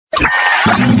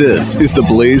This is the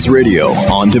Blaze Radio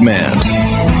On Demand.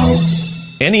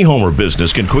 Any home or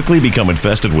business can quickly become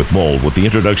infested with mold with the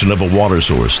introduction of a water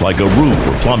source like a roof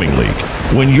or plumbing leak.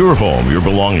 When your home, your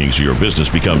belongings, or your business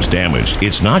becomes damaged,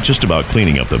 it's not just about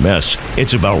cleaning up the mess,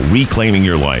 it's about reclaiming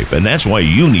your life, and that's why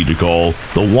you need to call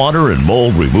the Water and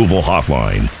Mold Removal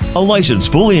Hotline. A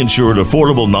licensed, fully insured,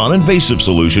 affordable, non-invasive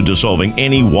solution to solving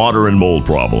any water and mold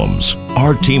problems.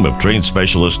 Our team of trained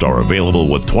specialists are available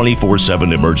with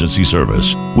 24/7 emergency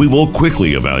service. We will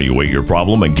quickly evaluate your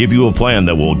problem and give you a plan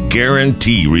that will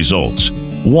guarantee results.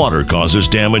 Water causes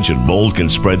damage and mold can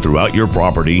spread throughout your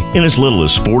property in as little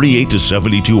as 48 to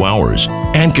 72 hours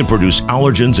and can produce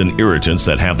allergens and irritants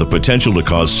that have the potential to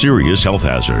cause serious health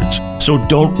hazards. So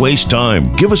don't waste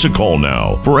time. Give us a call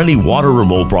now. For any water or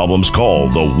mold problems, call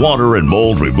the Water and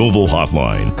Mold Removal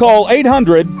Hotline. Call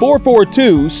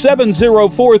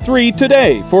 800-442-7043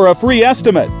 today for a free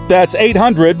estimate. That's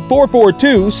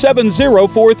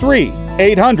 800-442-7043.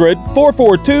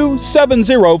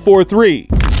 800-442-7043.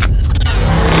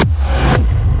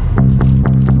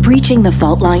 Breaching the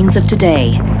fault lines of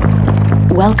today.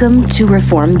 Welcome to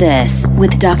Reform This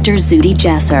with Dr. Zuhdi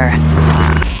Jasser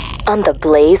on the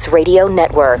Blaze Radio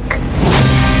Network.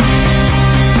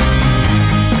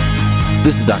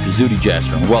 This is Dr. Zuhdi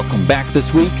Jasser, and welcome back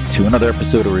this week to another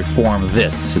episode of Reform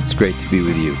This. It's great to be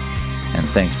with you, and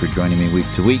thanks for joining me week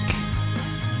to week.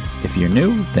 If you're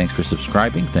new, thanks for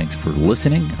subscribing. Thanks for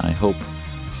listening. I hope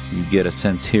you get a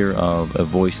sense here of a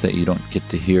voice that you don't get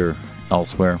to hear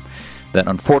elsewhere, that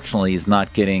unfortunately is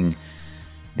not getting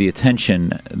the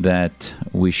attention that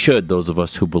we should, those of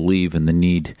us who believe in the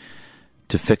need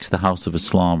to fix the House of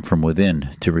Islam from within,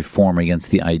 to reform against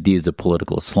the ideas of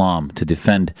political Islam, to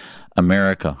defend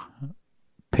America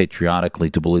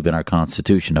patriotically, to believe in our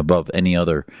Constitution above any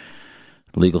other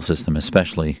legal system,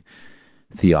 especially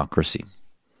theocracy.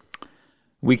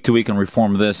 Week to week on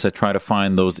Reform This, I try to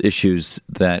find those issues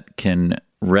that can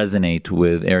resonate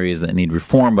with areas that need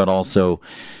reform, but also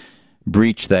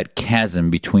breach that chasm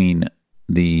between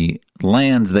the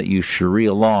lands that use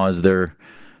Sharia law as their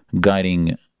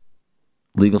guiding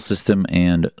legal system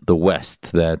and the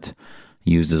West that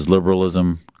uses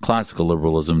liberalism, classical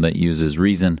liberalism, that uses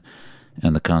reason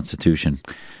and the Constitution.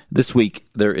 This week,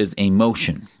 there is a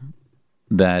motion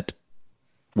that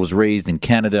was raised in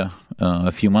Canada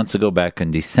a few months ago, back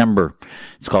in December.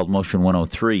 It's called Motion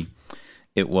 103.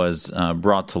 It was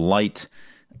brought to light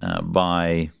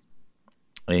by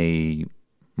a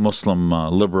Muslim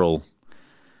liberal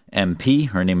MP.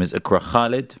 Her name is Iqra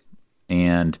Khalid,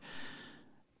 and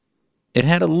it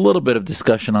had a little bit of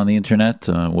discussion on the internet.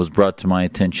 Was brought to my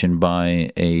attention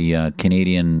by a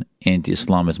Canadian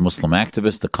anti-Islamist Muslim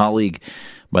activist, a colleague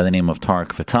by the name of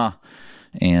Tariq Fatah,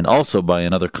 and also by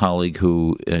another colleague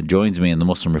who joins me in the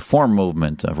Muslim Reform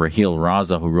Movement, Raheel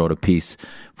Raza, who wrote a piece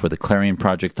for the Clarion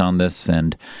Project on this,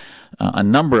 and a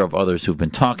number of others who've been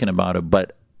talking about it.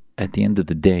 But at the end of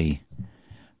the day,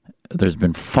 there's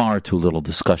been far too little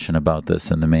discussion about this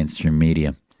in the mainstream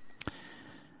media.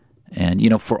 And, you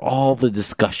know, for all the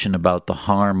discussion about the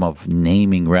harm of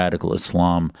naming radical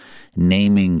Islam,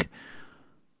 naming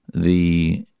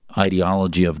the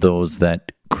ideology of those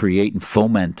that create and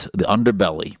foment the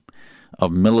underbelly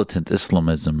of militant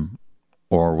Islamism,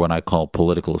 or what I call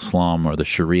political Islam, or the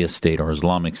Sharia state or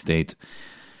Islamic state,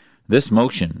 this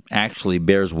motion actually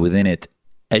bears within it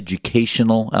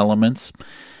educational elements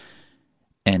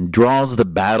and draws the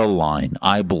battle line,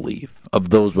 I believe, of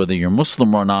those, whether you're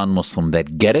Muslim or non-Muslim,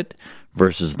 that get it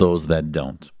versus those that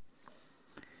don't.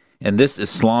 And this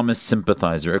Islamist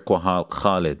sympathizer, Iqra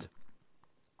Khalid,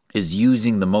 is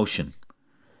using the motion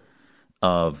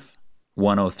of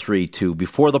 103 to,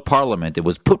 before the parliament, it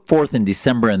was put forth in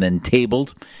December and then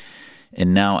tabled,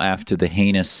 and now after the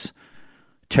heinous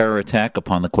terror attack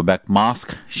upon the Quebec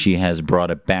mosque, she has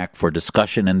brought it back for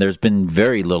discussion, and there's been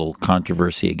very little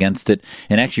controversy against it.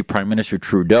 And actually, Prime Minister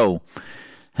Trudeau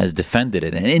has defended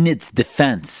it. And in its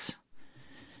defense,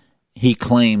 he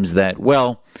claims that,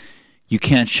 well, you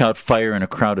can't shout fire in a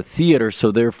crowded theater,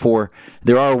 so therefore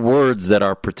there are words that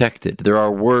are protected. There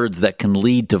are words that can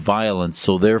lead to violence,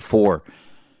 so therefore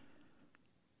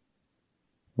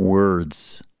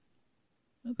words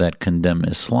that condemn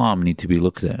Islam need to be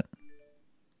looked at.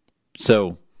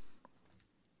 So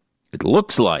it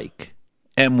looks like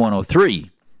M103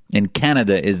 in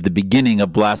Canada is the beginning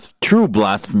of true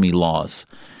blasphemy laws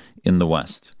in the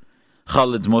West.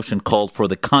 Khalid's motion called for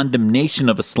the condemnation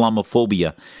of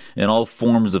Islamophobia and all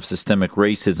forms of systemic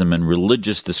racism and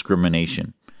religious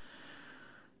discrimination.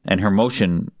 And her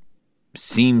motion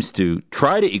seems to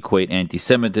try to equate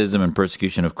anti-Semitism and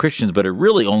persecution of Christians, but it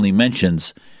really only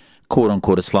mentions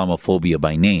quote-unquote Islamophobia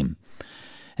by name.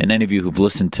 And any of you who've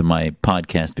listened to my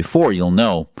podcast before, you'll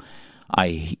know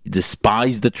I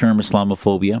despise the term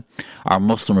Islamophobia. Our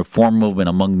Muslim reform movement,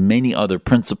 among many other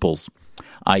principles,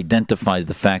 identifies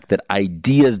the fact that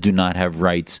ideas do not have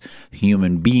rights,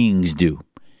 human beings do.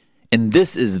 And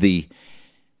this is the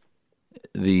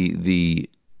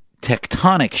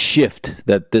tectonic shift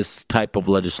that this type of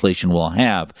legislation will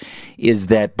have, is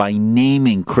that by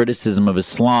naming criticism of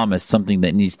Islam as something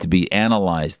that needs to be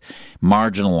analyzed,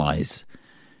 marginalized,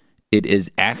 it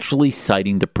is actually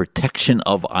citing the protection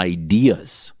of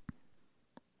ideas.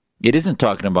 It isn't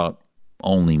talking about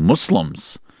only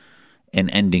Muslims and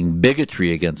ending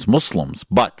bigotry against Muslims,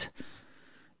 but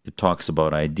it talks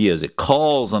about ideas. It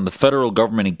calls on the federal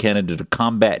government in Canada to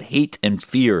combat hate and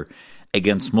fear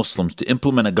against Muslims, to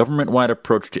implement a government-wide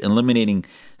approach to eliminating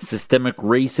systemic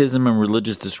racism and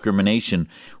religious discrimination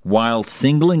while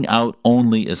singling out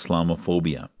only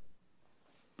Islamophobia.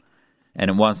 And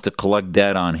it wants to collect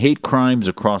data on hate crimes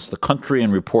across the country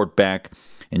and report back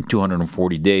in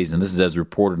 240 days. And this is as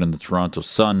reported in the Toronto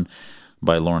Sun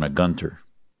by Lorna Gunter.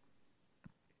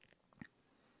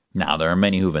 Now, there are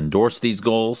many who've endorsed these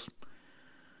goals,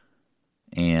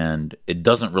 and it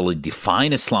doesn't really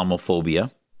define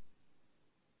Islamophobia.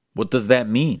 What does that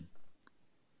mean?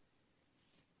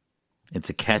 It's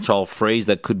a catch-all phrase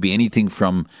that could be anything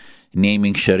from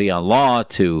naming Sharia law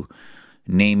to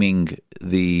naming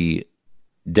the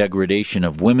degradation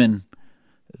of women,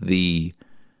 the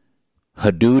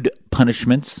hudud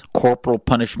punishments, corporal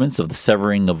punishments of the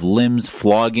severing of limbs,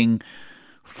 flogging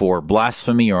for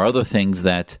blasphemy or other things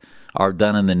that are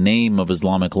done in the name of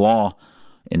Islamic law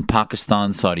in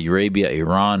Pakistan, Saudi Arabia,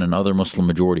 Iran, and other Muslim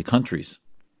majority countries.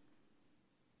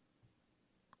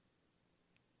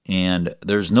 And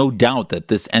there's no doubt that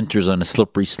this enters on a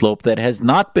slippery slope that has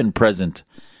not been present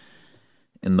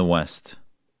in the West.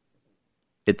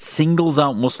 It singles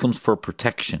out Muslims for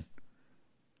protection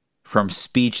from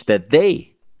speech that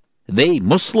we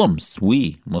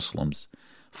Muslims,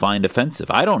 find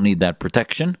offensive. I don't need that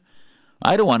protection.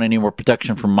 I don't want any more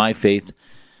protection from my faith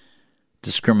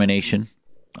discrimination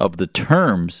of the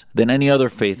terms than any other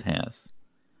faith has.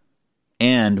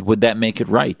 And would that make it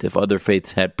right if other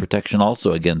faiths had protection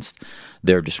also against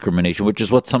their discrimination, which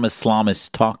is what some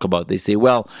Islamists talk about. They say,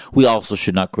 well, we also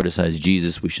should not criticize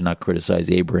Jesus. We should not criticize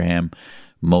Abraham,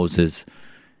 Moses,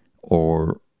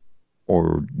 or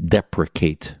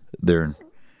deprecate their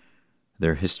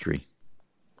history.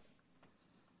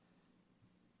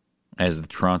 As the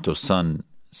Toronto Sun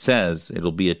says,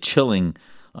 it'll be a chilling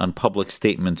on public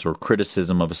statements or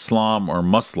criticism of Islam or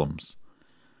Muslims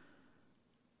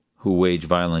who wage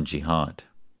violent jihad.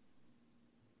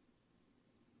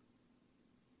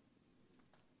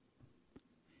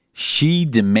 She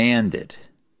demanded,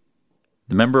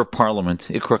 the Member of Parliament,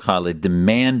 Iqra Khalid,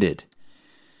 demanded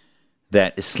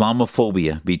that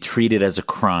Islamophobia be treated as a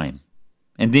crime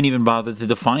and didn't even bother to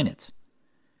define it.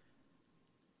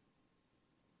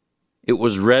 It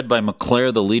was read by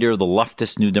McClare, the leader of the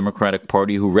leftist New Democratic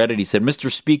Party, who read it. He said,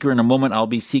 Mr. Speaker, in a moment I'll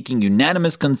be seeking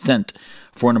unanimous consent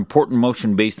for an important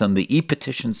motion based on the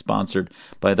e-petition sponsored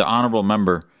by the honourable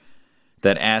member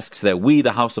that asks that we,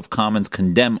 the House of Commons,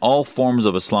 condemn all forms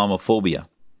of Islamophobia.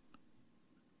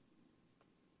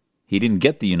 He didn't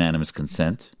get the unanimous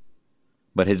consent,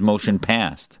 but his motion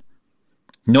passed.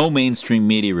 No mainstream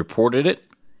media reported it.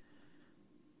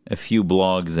 A few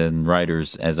blogs and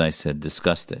writers, as I said,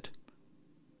 discussed it.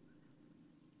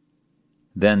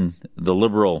 Then the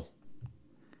Liberal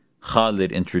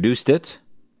Khalid introduced it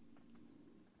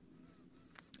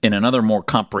in another more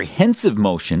comprehensive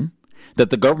motion that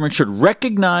the government should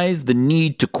recognize the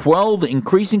need to quell the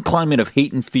increasing climate of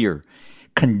hate and fear,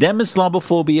 condemn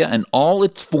Islamophobia and all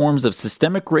its forms of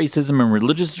systemic racism and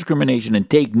religious discrimination, and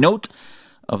take note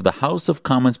of the House of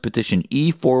Commons petition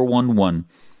E411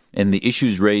 and the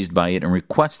issues raised by it, and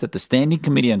request that the Standing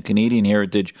Committee on Canadian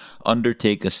Heritage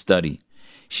undertake a study.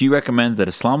 She recommends that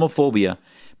Islamophobia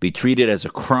be treated as a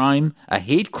crime, a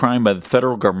hate crime by the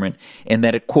federal government, and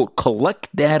that it, quote,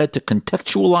 collect data to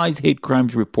contextualize hate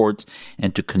crimes reports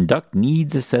and to conduct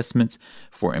needs assessments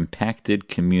for impacted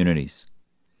communities.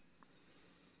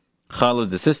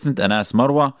 Khalid's assistant, Anas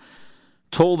Marwa,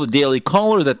 told the Daily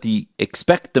Caller that they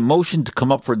expect the motion to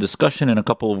come up for discussion in a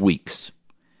couple of weeks.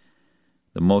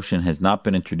 The motion has not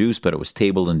been introduced, but it was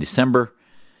tabled in December,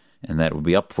 and that will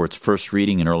be up for its first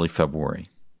reading in early February.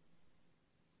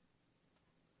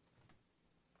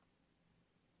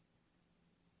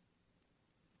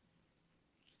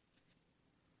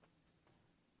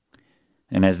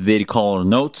 And as the Daily Caller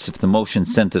notes, if the motion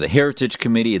is sent to the Heritage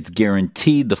Committee, it's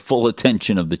guaranteed the full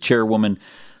attention of the chairwoman,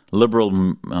 Liberal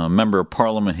Member of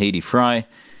Parliament Hedy Fry.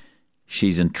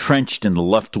 She's entrenched in the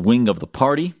left wing of the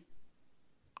party.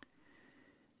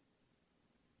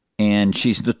 And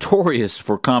she's notorious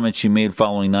for comments she made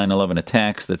following 9/11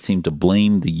 attacks that seemed to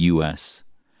blame the U.S.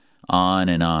 On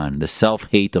and on. The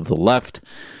self-hate of the left,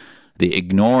 the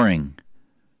ignoring,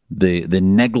 the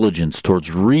negligence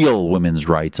towards real women's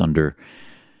rights under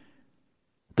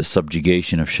the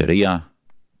subjugation of Sharia,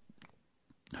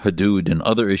 Hudud, and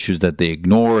other issues that they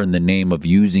ignore in the name of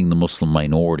using the Muslim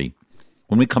minority.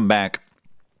 When we come back,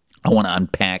 I want to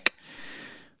unpack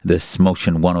this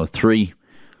Motion 103,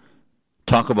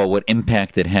 talk about what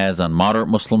impact it has on moderate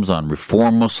Muslims, on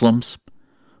reform Muslims,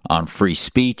 on free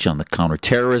speech, on the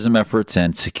counterterrorism efforts,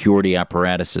 and security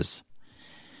apparatuses.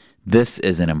 This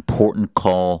is an important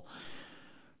call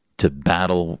to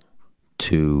battle,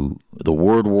 to the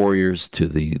word warriors, to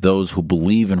those who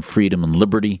believe in freedom and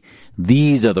liberty.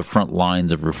 These are the front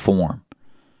lines of reform.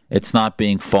 It's not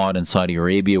being fought in Saudi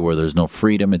Arabia where there's no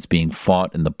freedom. It's being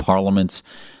fought in the parliaments,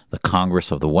 the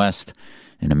Congress of the West,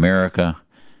 in America,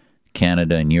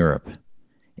 Canada, and Europe.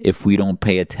 If we don't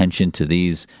pay attention to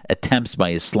these attempts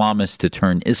by Islamists to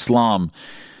turn Islam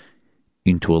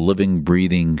into a living,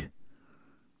 breathing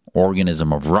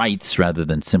organism of rights rather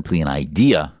than simply an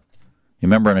idea.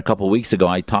 Remember, a couple of weeks ago,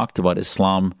 I talked about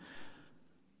Islam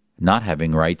not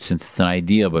having rights since it's an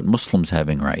idea, but Muslims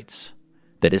having rights.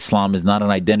 That Islam is not an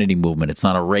identity movement. It's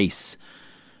not a race.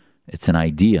 It's an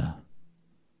idea.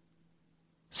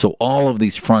 So all of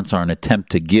these fronts are an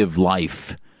attempt to give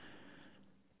life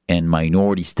and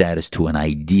minority status to an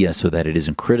idea so that it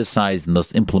isn't criticized and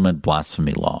thus implement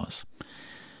blasphemy laws.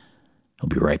 I'll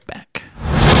be right back.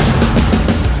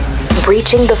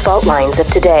 Breaching the fault lines of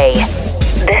today.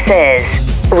 This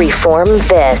is Reform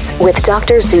This with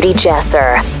Dr. Zuhdi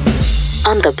Jasser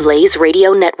on the Blaze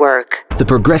Radio Network. The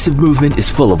progressive movement is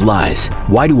full of lies.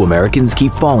 Why do Americans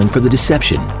keep falling for the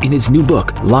deception? In his new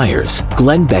book, Liars,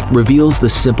 Glenn Beck reveals the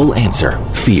simple answer: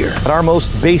 fear. At our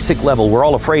most basic level, we're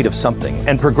all afraid of something,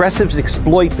 and progressives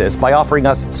exploit this by offering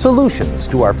us solutions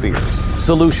to our fears.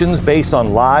 Solutions based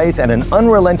on lies and an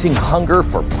unrelenting hunger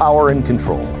for power and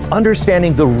control.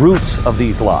 Understanding the roots of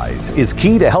these lies is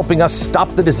key to helping us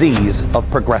stop the disease of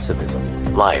progressivism.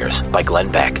 Liars by Glenn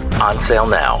Beck. On sale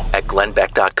now at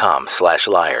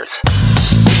glennbeck.com/liars.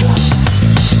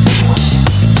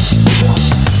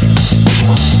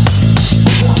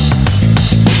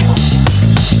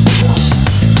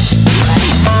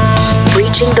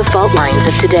 Breaching the fault lines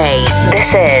of today.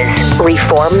 This is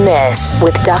Reform This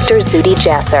with Dr. Zuhdi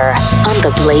Jasser on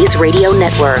the Blaze Radio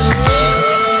Network.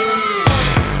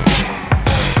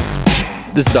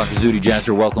 This is Dr. Zuhdi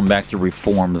Jasser. Welcome back to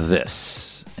Reform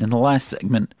This. In the last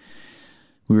segment,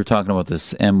 we were talking about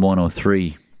this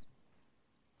M103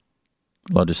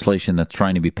 legislation that's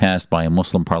trying to be passed by a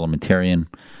Muslim parliamentarian,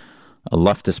 a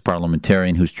leftist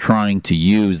parliamentarian who's trying to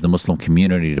use the Muslim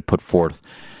community to put forth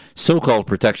so-called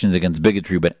protections against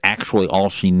bigotry, but actually all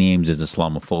she names is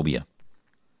Islamophobia.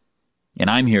 And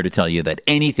I'm here to tell you that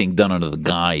anything done under the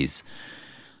guise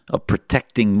of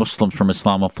protecting Muslims from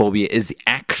Islamophobia is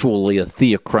actually a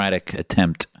theocratic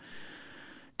attempt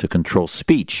to control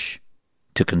speech,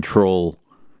 to control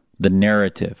the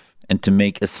narrative, and to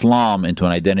make Islam into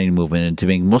an identity movement, and to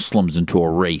make Muslims into a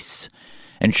race.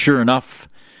 And sure enough,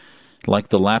 like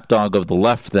the lapdog of the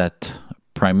left that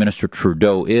Prime Minister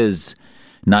Trudeau is,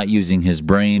 not using his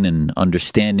brain and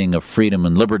understanding of freedom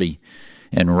and liberty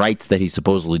and rights that he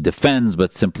supposedly defends,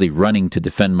 but simply running to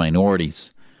defend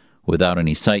minorities without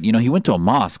any sight. You know, he went to a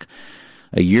mosque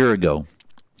a year ago,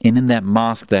 and in that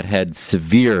mosque that had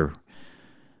severe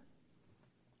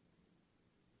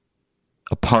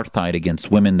apartheid against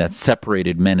women that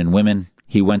separated men and women,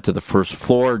 he went to the first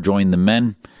floor, joined the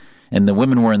men, and the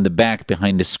women were in the back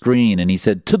behind a screen, and he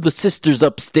said, "To the sisters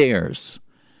upstairs."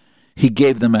 He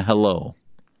gave them a hello.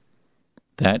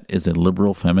 That is a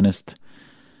liberal feminist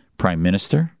prime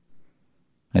minister?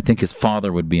 I think his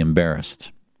father would be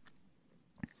embarrassed.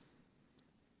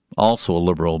 Also a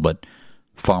liberal, but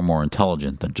far more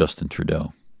intelligent than Justin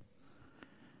Trudeau.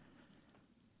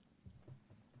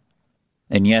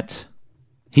 And yet,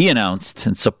 he announced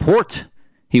in support.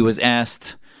 He was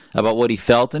asked about what he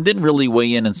felt and didn't really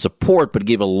weigh in support, but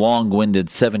gave a long-winded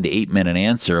 7 to 8 minute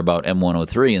answer about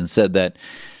M103 and said that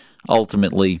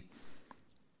ultimately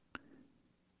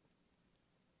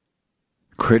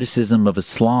criticism of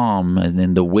Islam and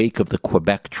in the wake of the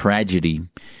Quebec tragedy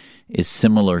is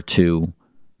similar to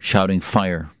shouting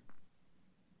fire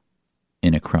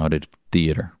in a crowded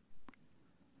theater.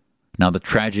 Now, the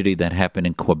tragedy that happened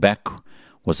in Quebec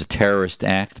was a terrorist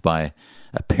act by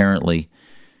apparently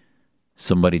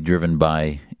somebody driven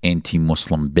by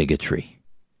anti-Muslim bigotry.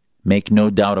 Make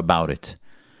no doubt about it.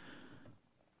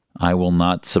 I will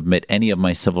not submit any of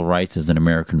my civil rights as an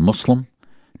American Muslim.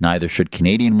 Neither should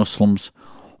Canadian Muslims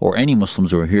or any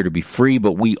Muslims who are here to be free,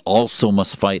 but we also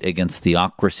must fight against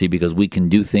theocracy because we can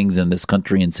do things in this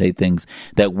country and say things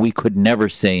that we could never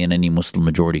say in any Muslim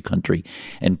majority country.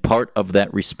 And part of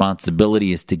that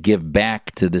responsibility is to give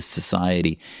back to this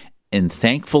society in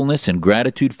thankfulness and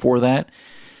gratitude for that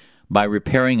by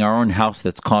repairing our own house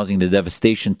that's causing the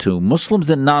devastation to Muslims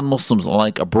and non-Muslims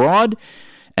alike abroad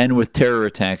and with terror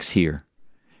attacks here.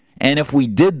 And if we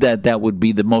did that, that would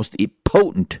be the most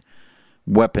potent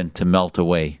weapon to melt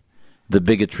away the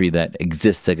bigotry that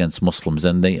exists against Muslims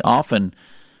and the often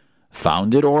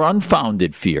founded or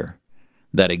unfounded fear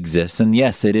that exists. And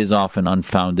yes, it is often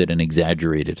unfounded and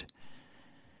exaggerated.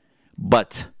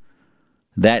 But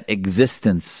that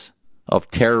existence of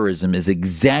terrorism is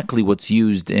exactly what's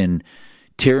used in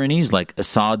tyrannies like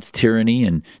Assad's tyranny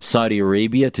in Saudi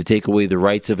Arabia to take away the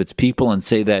rights of its people and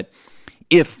say that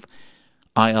if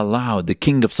I allowed, the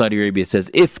king of Saudi Arabia says,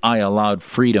 if I allowed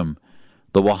freedom,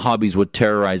 the Wahhabis would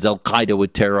terrorize, Al-Qaeda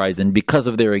would terrorize, and because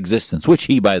of their existence, which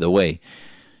he, by the way,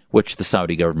 which the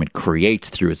Saudi government creates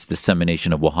through its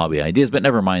dissemination of Wahhabi ideas, but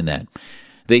never mind that.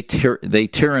 They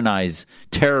terrorize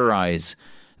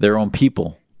their own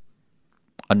people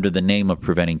under the name of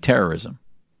preventing terrorism.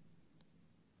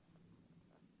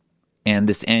 And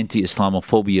this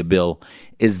anti-Islamophobia bill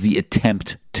is the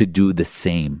attempt to do the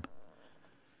same.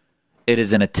 It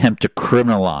is an attempt to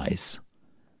criminalize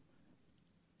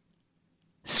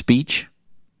speech,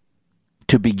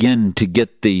 to begin to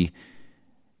get the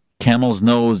camel's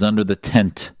nose under the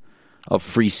tent of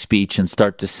free speech and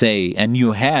start to say, and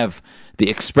you have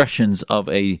the expressions of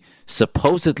a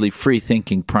supposedly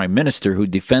free-thinking prime minister who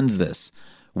defends this.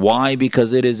 Why?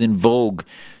 Because it is in vogue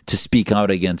to speak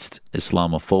out against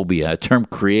Islamophobia, a term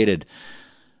created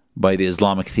by the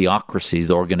Islamic theocracies,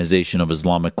 the Organization of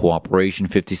Islamic Cooperation,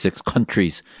 56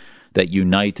 countries that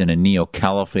unite in a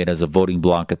neo-caliphate as a voting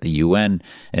bloc at the UN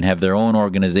and have their own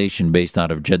organization based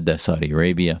out of Jeddah, Saudi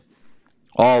Arabia,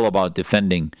 all about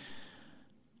defending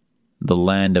the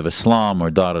land of Islam or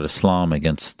Dar al-Islam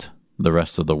against the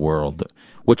rest of the world,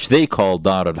 which they call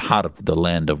Dar al-Harb, the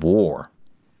land of war.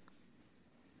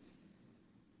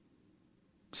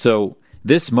 So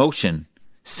this motion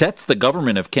sets the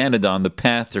government of Canada on the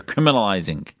path to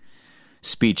criminalizing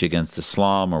speech against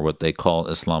Islam or what they call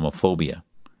Islamophobia.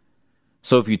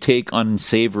 So if you take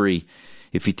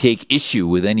issue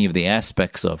with any of the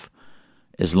aspects of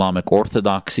Islamic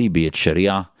orthodoxy, be it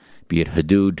Sharia, be it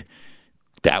Hudud,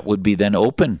 that would be then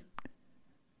open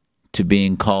to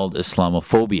being called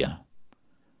Islamophobia.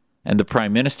 And the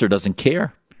Prime Minister doesn't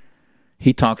care.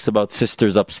 He talks about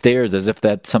sisters upstairs as if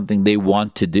that's something they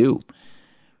want to do,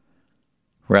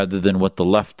 rather than what the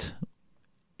left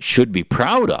should be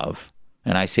proud of,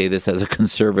 and I say this as a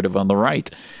conservative on the right,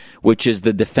 which is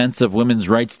the defense of women's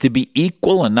rights to be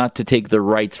equal and not to take their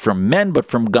rights from men, but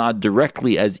from God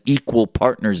directly as equal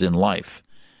partners in life,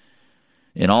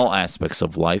 in all aspects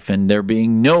of life, and there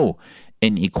being no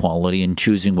inequality in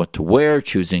choosing what to wear,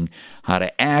 choosing how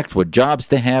to act, what jobs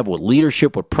to have, what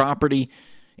leadership, what property,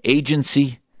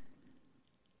 agency.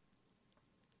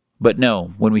 But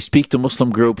no, when we speak to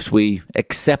Muslim groups, we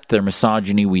accept their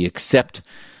misogyny, we accept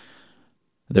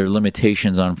their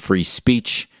limitations on free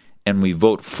speech, and we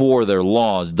vote for their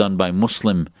laws done by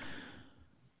Muslim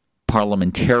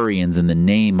parliamentarians in the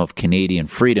name of Canadian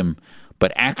freedom,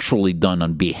 but actually done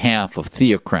on behalf of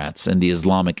theocrats and the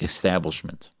Islamic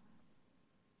establishment.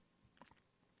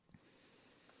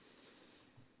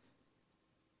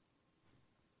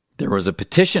 There was a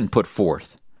petition put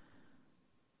forth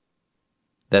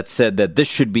that said that this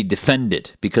should be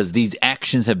defended because these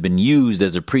actions have been used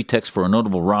as a pretext for a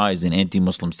notable rise in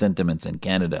anti-Muslim sentiments in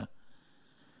Canada.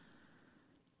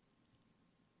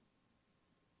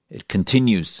 It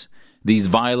continues, these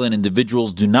violent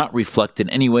individuals do not reflect in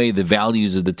any way the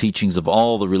values of the teachings of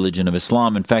all the religion of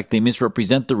Islam. In fact, they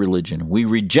misrepresent the religion. We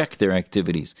reject their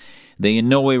activities. They in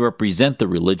no way represent the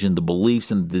religion, the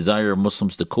beliefs, and the desire of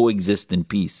Muslims to coexist in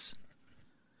peace.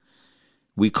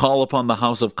 We call upon the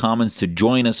House of Commons to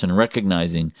join us in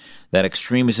recognizing that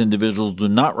extremist individuals do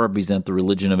not represent the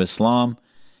religion of Islam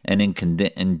and in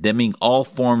condemning all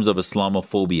forms of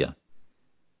Islamophobia.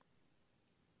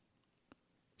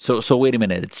 So wait a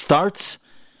minute. It starts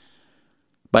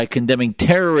by condemning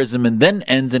terrorism and then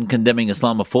ends in condemning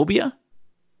Islamophobia?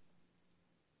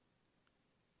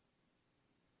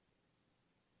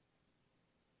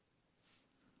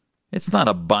 It's not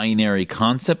a binary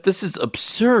concept. This is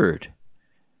absurd.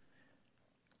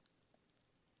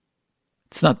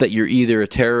 It's not that you're either a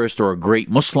terrorist or a great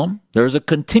Muslim. There's a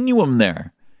continuum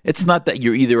there. It's not that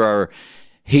you're either are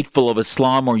hateful of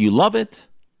Islam or you love it.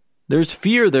 There's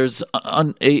fear. There's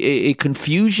a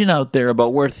confusion out there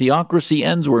about where theocracy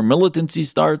ends, where militancy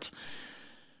starts.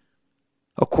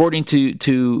 According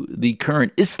to the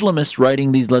current Islamists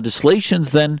writing these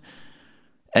legislations, then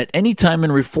at any time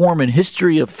in reform and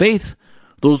history of faith,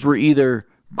 those were either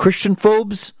Christian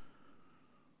phobes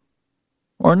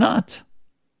or not.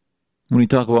 When we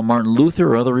talk about Martin Luther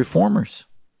or other reformers.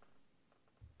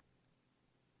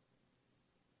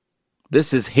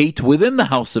 This is hate within the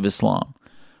House of Islam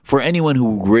for anyone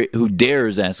who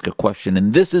dares ask a question.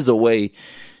 And this is a way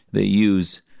they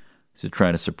use to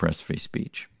try to suppress free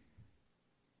speech.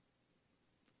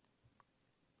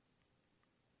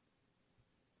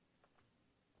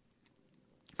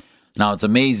 Now it's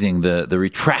amazing the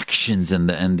retractions and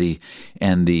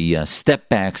the step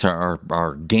backs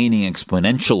are gaining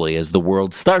exponentially as the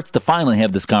world starts to finally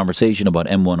have this conversation about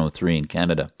M103 in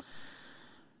Canada.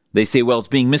 They say, well, it's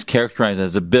being mischaracterized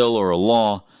as a bill or a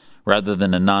law rather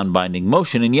than a non-binding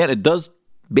motion, and yet it does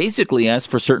basically ask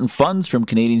for certain funds from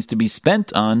Canadians to be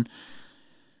spent on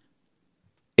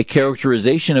a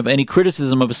characterization of any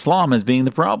criticism of Islam as being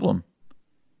the problem.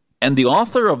 And the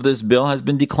author of this bill has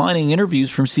been declining interviews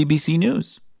from CBC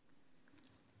News.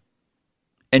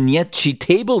 And yet she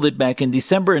tabled it back in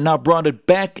December and now brought it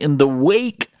back in the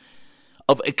wake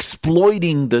of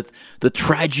exploiting the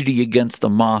tragedy against the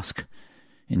mosque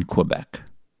in Quebec,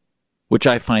 which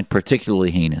I find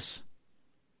particularly heinous.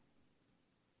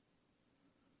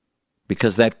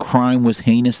 Because that crime was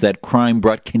heinous, that crime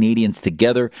brought Canadians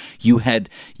together. You had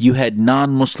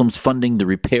non-Muslims funding the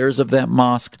repairs of that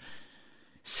mosque.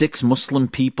 6 Muslim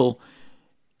people,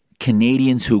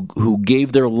 Canadians who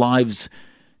gave their lives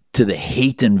to the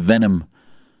hate and venom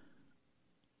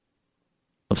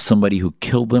of somebody who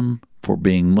killed them for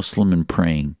being Muslim and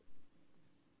praying.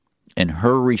 And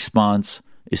her response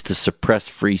is to suppress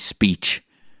free speech,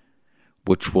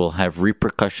 which will have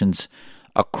repercussions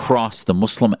across the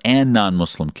Muslim and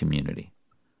non-Muslim community.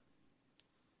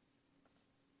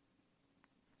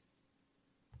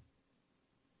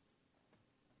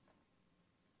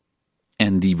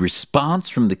 And the response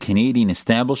from the Canadian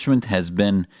establishment has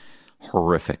been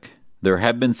horrific. There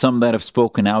have been some that have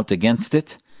spoken out against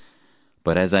it,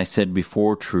 but as I said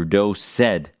before, Trudeau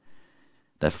said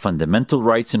that fundamental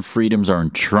rights and freedoms are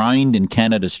enshrined in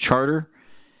Canada's Charter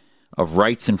of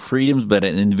Rights and Freedoms, but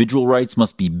individual rights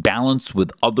must be balanced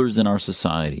with others in our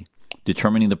society.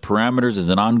 Determining the parameters is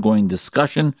an ongoing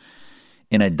discussion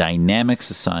in a dynamic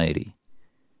society.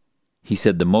 He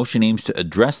said the motion aims to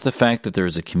address the fact that there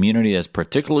is a community that is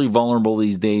particularly vulnerable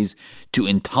these days to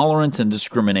intolerance and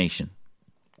discrimination.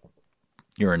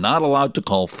 You are not allowed to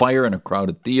call fire in a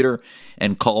crowded theater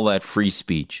and call that free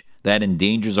speech. That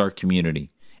endangers our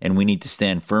community, and we need to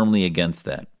stand firmly against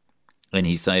that. And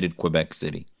he cited Quebec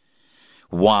City.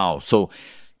 Wow. So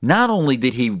not only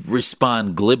did he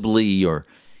respond glibly, or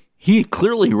he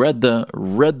clearly read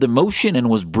the motion and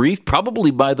was briefed, probably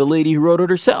by the lady who wrote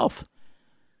it herself.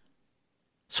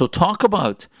 So talk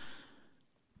about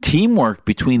teamwork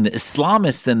between the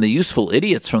Islamists and the useful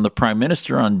idiots from the Prime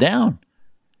Minister on down.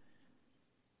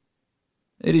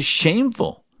 It is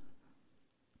shameful.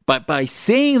 By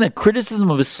saying that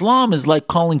criticism of Islam is like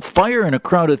calling fire in a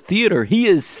crowded theater, he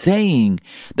is saying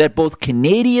that both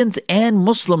Canadians and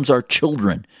Muslims are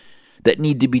children that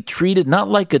need to be treated not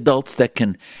like adults that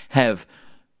can have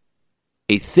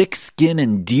a thick skin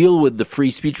and deal with the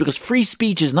free speech, because free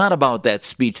speech is not about that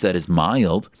speech that is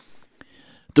mild.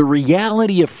 The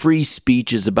reality of free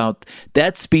speech is about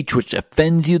that speech which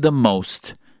offends you the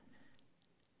most,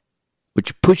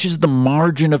 which pushes the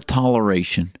margin of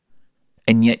toleration,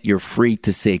 and yet you're free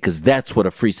to say, because that's what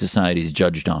a free society is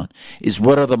judged on, is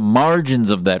what are the margins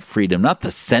of that freedom, not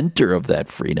the center of that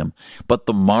freedom, but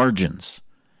the margins.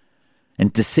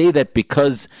 And to say that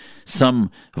because some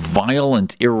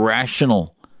violent,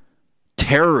 irrational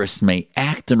terrorist may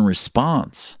act in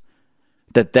response,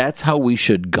 that's how we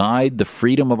should guide the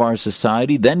freedom of our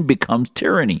society, then becomes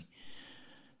tyranny.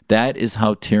 That is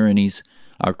how tyrannies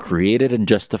are created and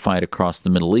justified across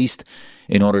the Middle East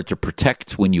in order to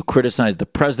protect. When you criticize the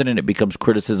president, it becomes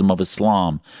criticism of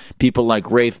Islam. People like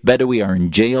Raif Badawi are in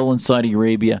jail in Saudi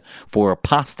Arabia for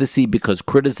apostasy because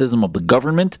criticism of the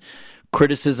government,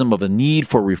 criticism of a need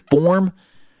for reform,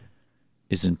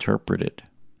 is interpreted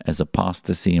as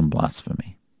apostasy and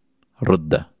blasphemy.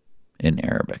 Rudda in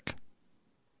Arabic.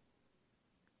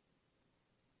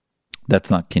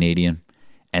 That's not Canadian.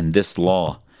 And this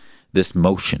law, this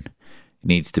motion,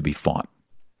 needs to be fought.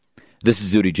 This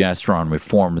is Zuhdi Jasser on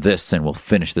Reform This, and we'll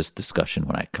finish this discussion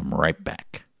when I come right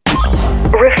back.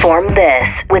 Reform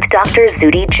This with Dr.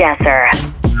 Zuhdi Jasser.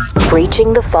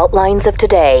 Breaching the fault lines of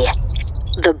today.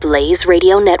 The Blaze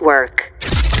Radio Network.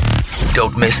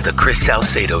 Don't miss the Chris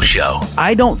Salcedo Show.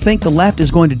 I don't think the left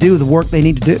is going to do the work they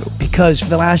need to do because for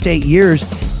the last 8 years,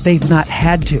 they've not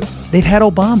had to. They've had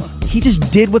Obama. He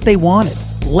just did what they wanted.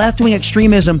 Left-wing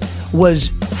extremism was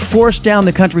forced down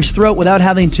the country's throat without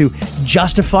having to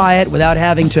justify it, without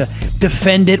having to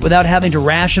defend it, without having to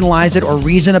rationalize it or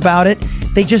reason about it.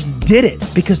 They just did it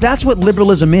because that's what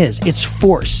liberalism is. It's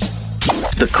force.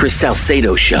 The Chris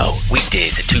Salcedo Show,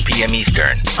 weekdays at 2 p.m.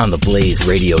 Eastern on the Blaze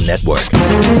Radio Network.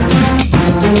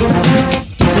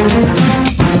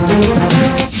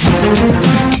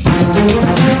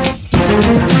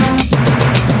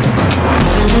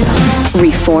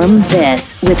 Reform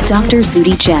This with Dr.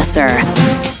 Zuhdi Jasser.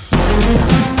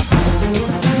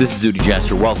 This is Zuhdi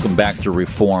Jasser. Welcome back to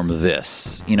Reform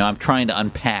This. I'm trying to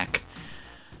unpack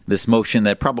this motion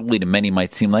that probably to many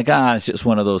might seem like, it's just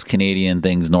one of those Canadian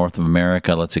things north of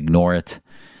America, let's ignore it,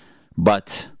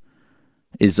 but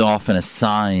is often a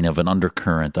sign of an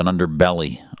undercurrent, an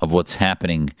underbelly of what's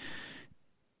happening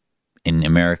in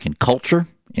American culture,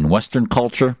 in Western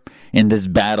culture, in this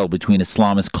battle between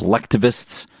Islamist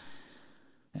collectivists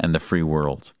and the free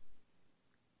world.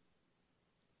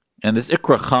 And this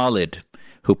Iqra Khalid,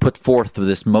 who put forth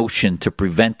this motion to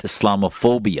prevent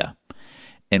Islamophobia,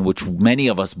 and which many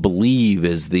of us believe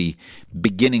is the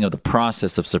beginning of the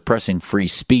process of suppressing free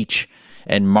speech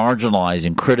and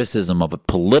marginalizing criticism of a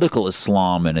political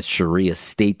Islam and its Sharia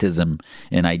statism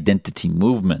and identity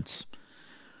movements,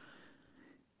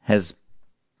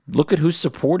 look at who's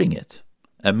supporting it.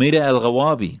 Amira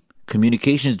El-Ghawabi,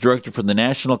 Communications Director for the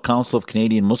National Council of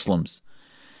Canadian Muslims,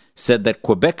 said that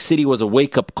Quebec City was a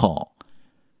wake-up call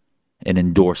and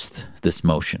endorsed this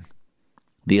motion.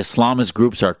 The Islamist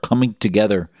groups are coming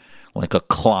together like a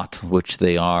clot, which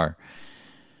they are,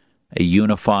 a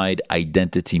unified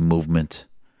identity movement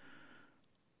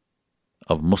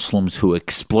of Muslims who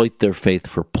exploit their faith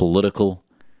for political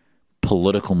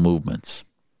movements.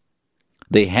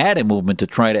 They had a movement to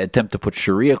try to attempt to put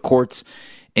Sharia courts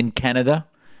in Canada,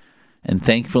 and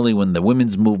thankfully when the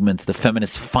women's movements, the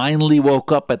feminists finally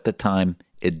woke up at the time,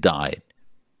 it died.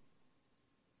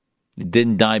 It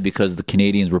didn't die because the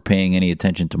Canadians were paying any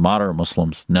attention to moderate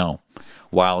Muslims. No.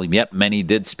 While yet many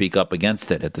did speak up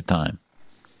against it at the time.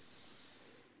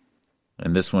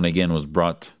 And this one again was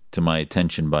brought to my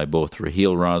attention by both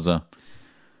Raheel Raza,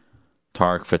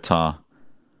 Tariq Fatah,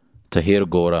 Tahir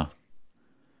Gora,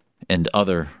 and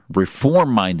other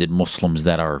reform-minded Muslims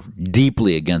that are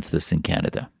deeply against this in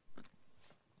Canada.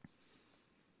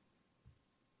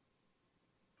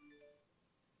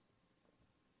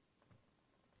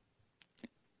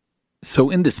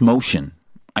 So in this motion,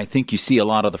 I think you see a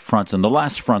lot of the fronts, and the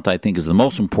last front I think is the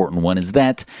most important one, is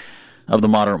that of the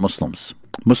moderate Muslims.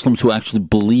 Muslims who actually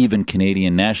believe in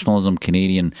Canadian nationalism,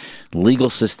 Canadian legal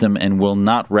system, and will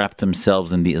not wrap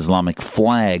themselves in the Islamic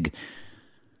flag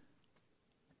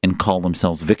and call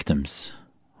themselves victims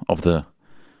of the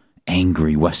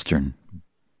angry Western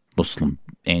Muslim,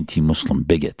 anti-Muslim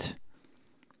bigot.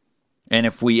 And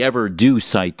if we ever do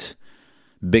cite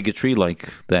bigotry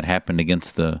like that happened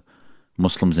against the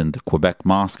Muslims in the Quebec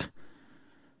mosque,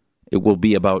 it will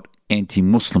be about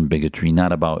anti-Muslim bigotry,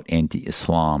 not about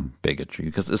anti-Islam bigotry,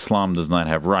 because Islam does not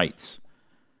have rights.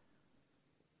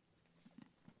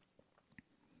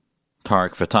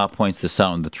 Tariq Fatah points this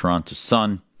out in the Toronto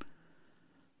Sun,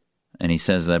 and he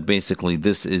says that basically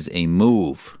this is a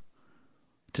move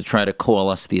to try to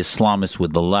coalesce the Islamists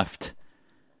with the left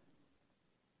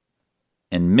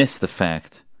and miss the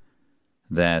fact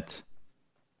that,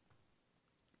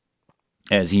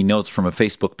 as he notes from a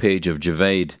Facebook page of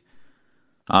Javed,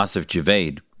 Asif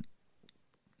Javed,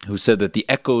 who said that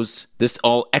this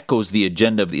all echoes the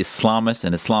agenda of the Islamists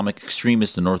and Islamic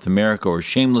extremists in North America who are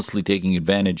shamelessly taking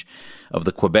advantage of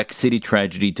the Quebec City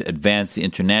tragedy to advance the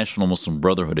international Muslim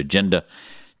Brotherhood agenda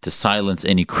to silence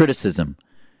any criticism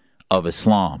of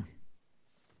Islam.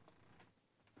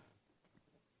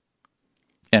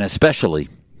 And especially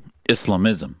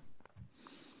Islamism.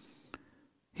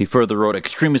 He further wrote,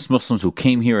 extremist Muslims who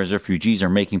came here as refugees are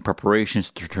making preparations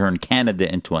to turn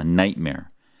Canada into a nightmare.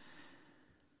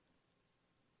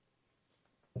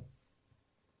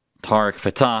 Tariq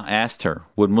Fatah asked her,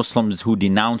 would Muslims who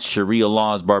denounce Sharia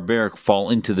law as barbaric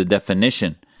fall into the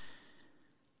definition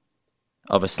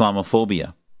of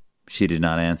Islamophobia? She did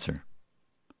not answer.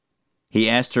 He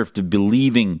asked her if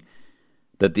believing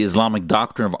that the Islamic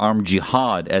doctrine of armed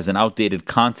jihad as an outdated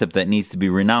concept that needs to be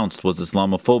renounced was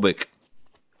Islamophobic.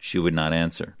 She would not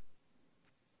answer.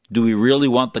 Do we really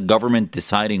want the government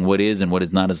deciding what is and what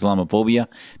is not Islamophobia?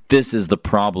 This is the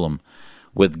problem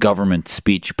with government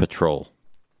speech patrol.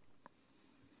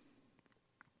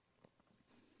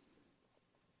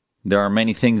 There are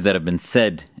many things that have been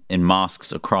said in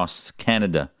mosques across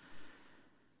Canada,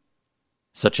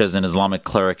 such as an Islamic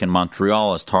cleric in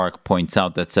Montreal, as Tariq points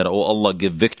out, that said, "O Allah,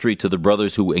 give victory to the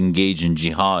brothers who engage in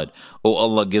jihad. O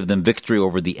Allah, give them victory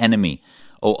over the enemy.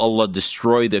 O Allah,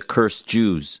 destroy the accursed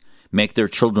Jews. Make their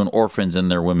children orphans and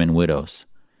their women widows."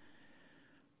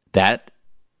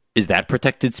 Is that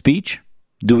protected speech?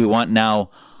 Do we want now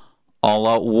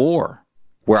all-out war,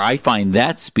 where I find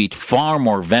that speech far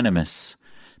more venomous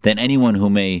than anyone who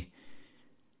may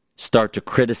start to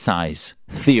criticize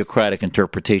theocratic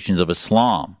interpretations of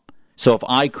Islam. So if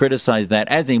I criticize that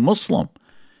as a Muslim,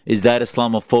 is that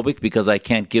Islamophobic because I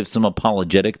can't give some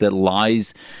apologetic that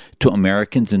lies to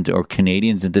Americans or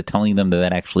Canadians into telling them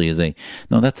that actually is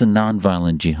that's a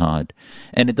nonviolent jihad.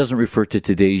 And it doesn't refer to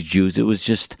today's Jews. It was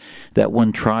just that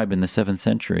one tribe in the 7th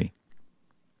century.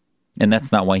 And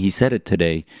that's not why he said it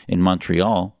today in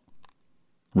Montreal.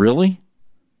 Really?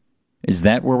 Is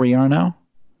that where we are now?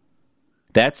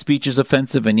 That speech is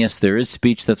offensive, and yes, there is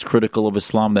speech that's critical of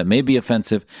Islam that may be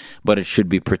offensive, but it should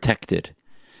be protected.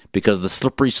 Because the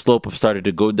slippery slope of starting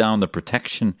to go down the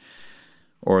protection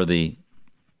or the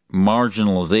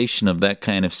marginalization of that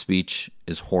kind of speech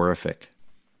is horrific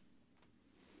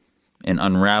and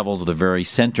unravels the very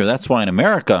center. That's why in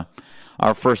America,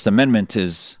 our First Amendment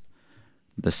is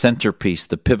the centerpiece,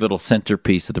 the pivotal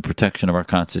centerpiece of the protection of our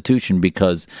Constitution,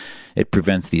 because it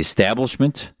prevents the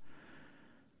establishment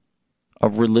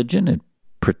of religion. It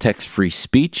protects free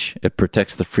speech. It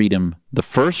protects the freedom, the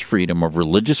first freedom of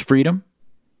religious freedom.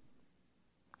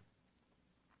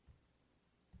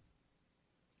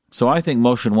 So I think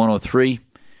Motion 103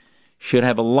 should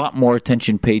have a lot more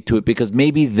attention paid to it, because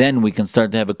maybe then we can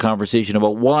start to have a conversation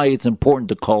about why it's important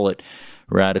to call it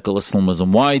radical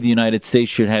Islamism, why the United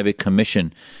States should have a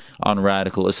commission on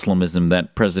radical Islamism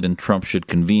that President Trump should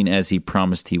convene as he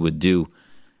promised he would do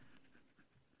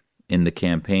in the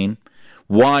campaign,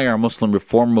 why our Muslim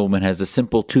reform movement has a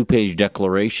simple 2-page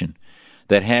declaration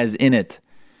that has in it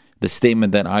the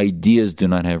statement that ideas do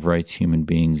not have rights, human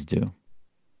beings do.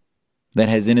 That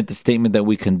has in it the statement that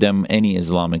we condemn any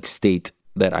Islamic state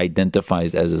that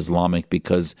identifies as Islamic,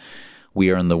 because we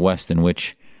are in the West, in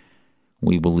which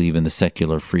we believe in the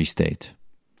secular free state.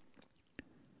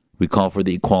 We call for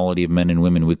the equality of men and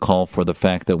women. We call for the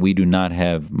fact that we do not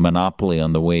have monopoly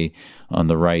on the way, on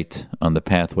the right, on the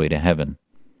pathway to heaven.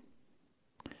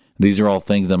 These are all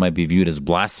things that might be viewed as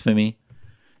blasphemy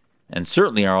and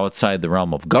certainly are outside the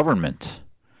realm of government.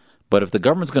 But if the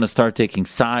government's going to start taking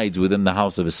sides within the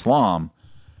House of Islam,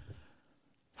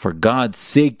 for God's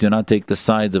sake, do not take the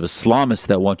sides of Islamists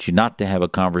that want you not to have a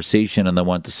conversation and that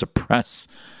want to suppress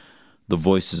the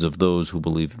voices of those who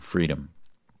believe in freedom.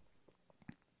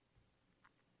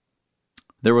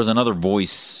 There was another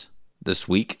voice this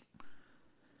week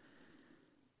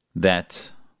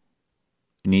that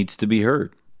needs to be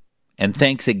heard. And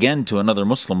thanks again to another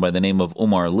Muslim by the name of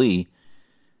Umar Lee.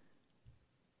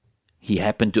 He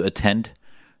happened to attend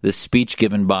this speech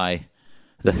given by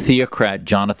the theocrat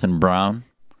Jonathan Brown,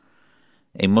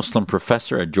 a Muslim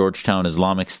professor at Georgetown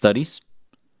Islamic Studies.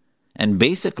 And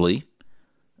basically,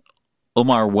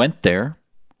 Umar went there,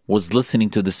 was listening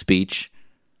to the speech,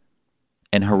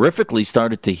 and horrifically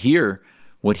started to hear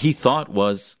what he thought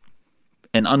was,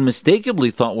 and unmistakably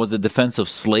thought was, a defense of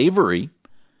slavery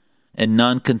and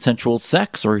non-consensual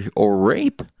sex or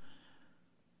rape.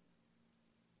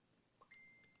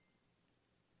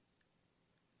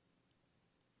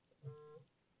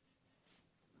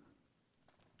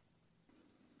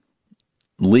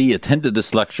 Lee attended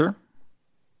this lecture,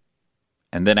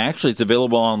 and then actually it's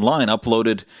available online,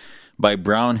 uploaded by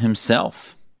Brown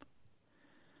himself.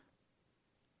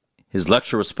 His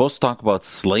lecture was supposed to talk about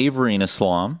slavery in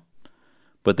Islam,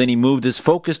 but then he moved his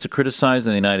focus to criticize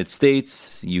the United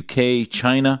States, UK,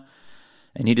 China,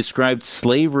 and he described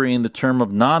slavery in the term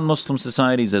of non-Muslim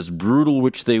societies as brutal,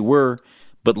 which they were,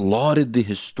 but lauded the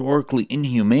historically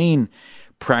inhumane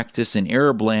practice in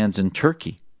Arab lands and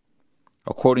Turkey.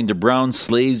 According to Brown,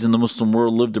 slaves in the Muslim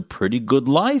world lived a pretty good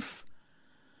life,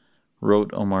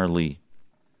 wrote Omar Lee.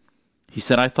 He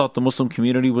said, "I thought the Muslim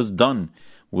community was done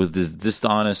with this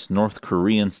dishonest North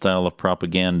Korean style of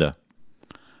propaganda."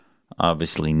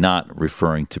 Obviously not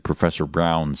referring to Professor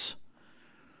Brown's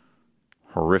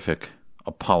horrific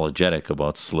apologetic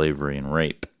about slavery and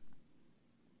rape.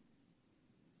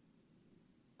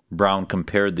 Brown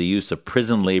compared the use of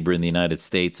prison labor in the United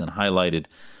States and highlighted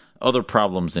other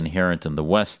problems inherent in the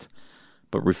West,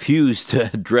 but refused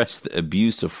to address the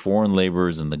abuse of foreign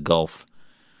laborers in the Gulf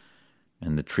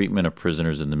and the treatment of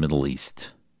prisoners in the Middle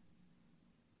East.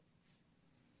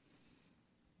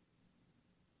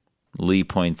 Lee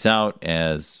points out,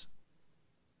 as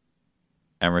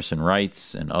Emerson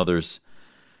writes and others,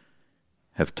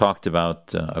 have talked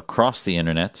about across the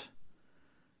internet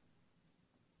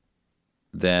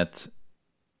that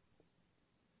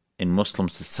in Muslim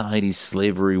societies,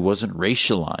 slavery wasn't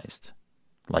racialized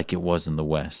like it was in the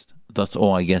West. Thus,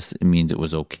 I guess it means it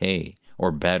was okay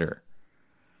or better.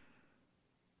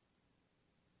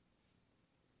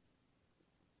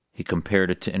 He compared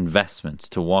it to investments,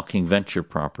 to walking venture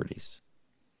properties.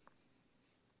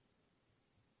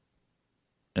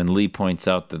 And Lee points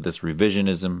out that this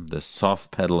revisionism, this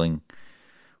soft peddling,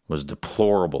 was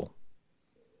deplorable.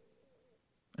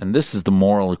 And this is the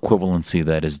moral equivalency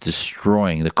that is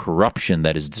destroying, the corruption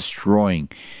that is destroying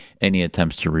any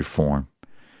attempts to reform.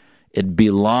 It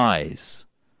belies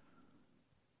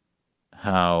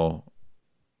how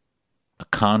a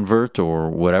convert or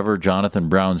whatever Jonathan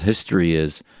Brown's history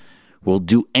is will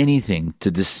do anything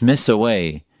to dismiss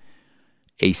away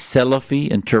a Salafi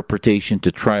interpretation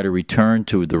to try to return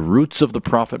to the roots of the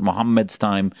Prophet Muhammad's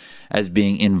time as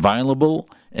being inviolable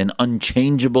and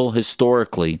unchangeable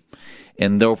historically.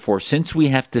 And therefore, since we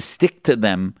have to stick to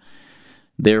them,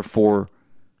 therefore,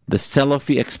 the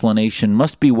Salafi explanation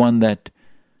must be one that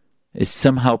is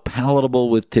somehow palatable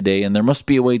with today, and there must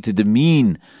be a way to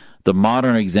demean the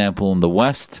modern example in the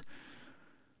West,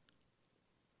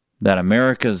 that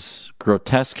America's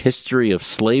grotesque history of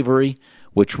slavery,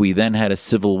 which we then had a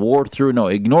civil war through. No,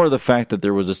 ignore the fact that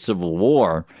there was a civil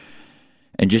war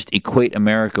and just equate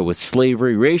America with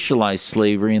slavery, racialize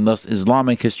slavery, and thus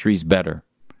Islamic history is better.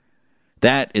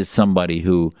 That is somebody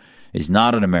who is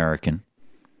not an American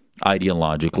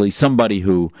ideologically, somebody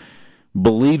who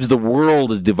believes the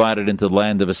world is divided into the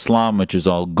land of Islam, which is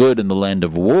all good, and the land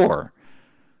of war.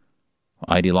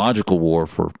 Ideological war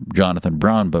for Jonathan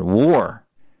Brown, but war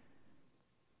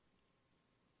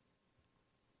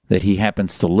that he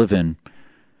happens to live in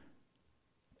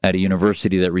at a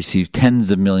university that receives tens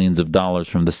of millions of dollars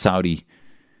from the Saudi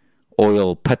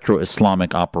oil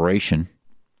petro-Islamic operation,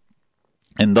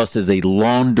 and thus is a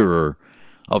launderer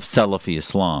of Salafi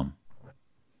Islam.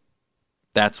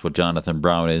 That's what Jonathan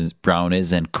Brown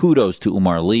is, and kudos to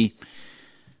Umar Lee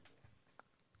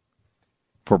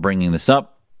for bringing this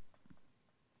up,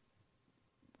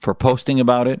 for posting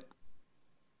about it.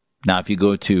 Now, if you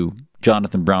go to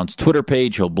Jonathan Brown's Twitter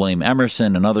page, he'll blame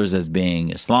Emerson and others as being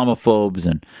Islamophobes,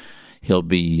 and he'll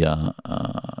be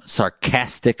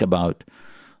sarcastic about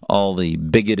all the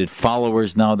bigoted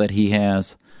followers now that he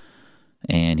has.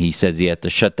 And he says he had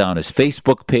to shut down his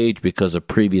Facebook page because of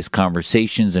previous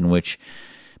conversations in which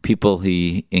people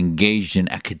he engaged in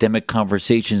academic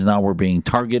conversations now were being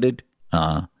targeted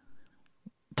or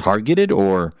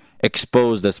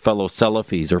exposed as fellow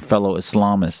Salafis or fellow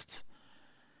Islamists.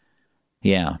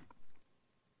 Yeah,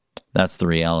 that's the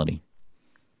reality,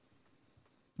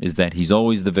 is that he's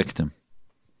always the victim.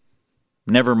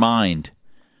 Never mind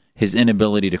his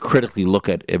inability to critically look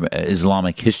at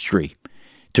Islamic history,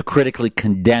 to critically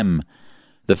condemn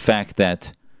the fact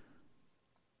that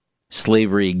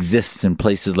slavery exists in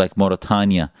places like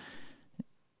Mauritania,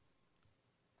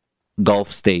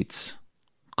 Gulf states,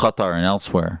 Qatar, and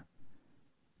elsewhere.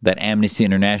 That Amnesty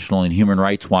International and Human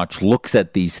Rights Watch looks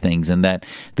at these things and that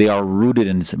they are rooted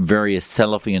in various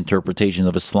Salafi interpretations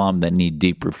of Islam that need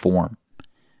deep reform.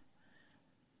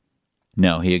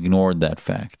 No, he ignored that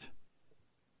fact.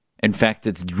 In fact,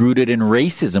 it's rooted in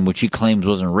racism, which he claims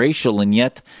wasn't racial, and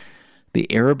yet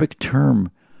the Arabic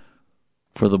term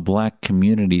for the black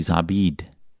community is abid,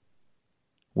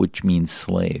 which means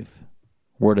slave.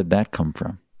 Where did that come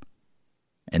from?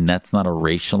 And that's not a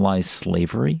racialized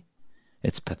slavery?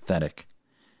 It's pathetic.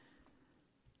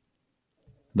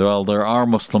 Well, there are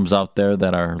Muslims out there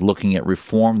that are looking at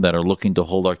reform, that are looking to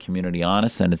hold our community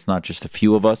honest, and it's not just a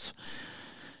few of us.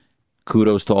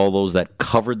 Kudos to all those that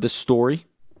covered this story.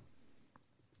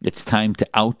 It's time to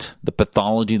out the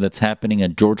pathology that's happening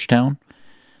at Georgetown,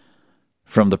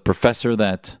 from the professor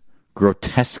that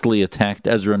grotesquely attacked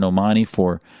Ezra Nomani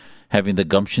for having the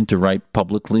gumption to write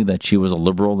publicly that she was a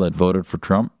liberal that voted for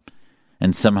Trump,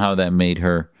 and somehow that made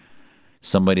her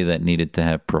somebody that needed to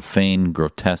have profane,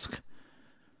 grotesque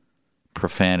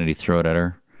profanity thrown at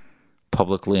her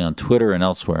publicly on Twitter and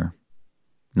elsewhere.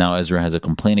 Now Ezra has a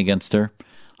complaint against her.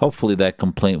 Hopefully that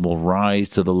complaint will rise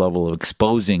to the level of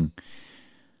exposing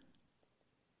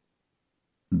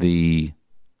the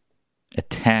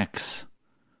attacks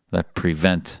that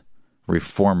prevent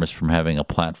reformists from having a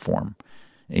platform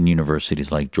in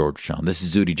universities like Georgetown. This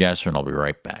is Zuhdi Jasser, and I'll be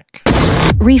right back.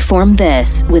 Reform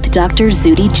This with Dr.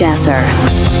 Zuhdi Jasser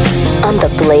on the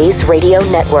Blaze Radio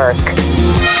Network.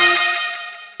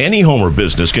 Any home or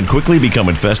business can quickly become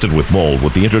infested with mold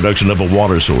with the introduction of a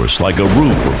water source like a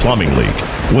roof or plumbing leak.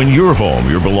 When your home,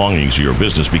 your belongings, or your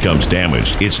business becomes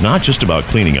damaged, it's not just about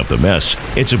cleaning up the mess,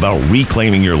 it's about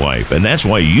reclaiming your life, and that's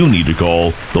why you need to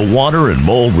call the Water and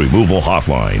Mold Removal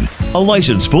Hotline. A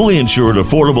licensed, fully insured,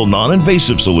 affordable,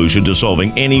 non-invasive solution to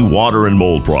solving any water and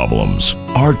mold problems.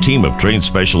 Our team of trained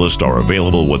specialists are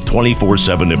available with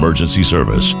 24/7 emergency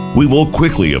service. We will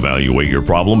quickly evaluate your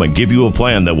problem and give you a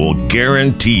plan that will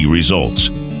guarantee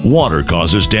results. Water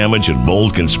causes damage and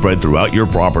mold can spread throughout your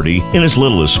property in as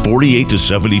little as 48 to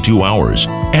 72 hours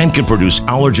and can produce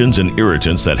allergens and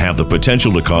irritants that have the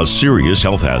potential to cause serious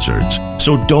health hazards.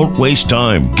 So don't waste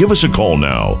time. Give us a call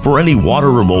now. For any water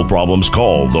or mold problems,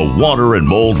 call the Water and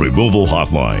Mold Removal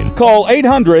Hotline. Call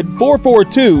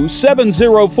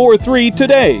 800-442-7043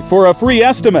 today for a free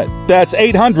estimate. That's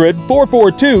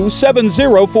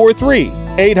 800-442-7043.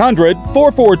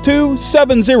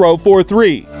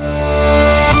 800-442-7043.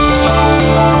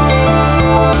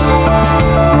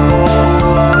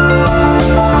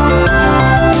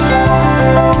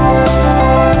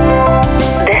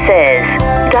 This is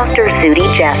Dr. Zuhdi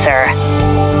Jasser.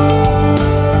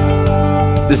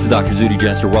 This is Dr. Zuhdi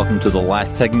Jasser. Welcome to the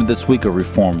last segment this week of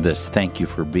Reform This. Thank you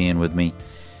for being with me.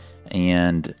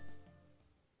 And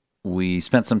we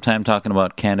spent some time talking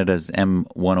about Canada's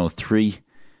M103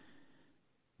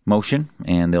 motion,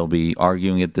 and they'll be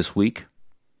arguing it this week.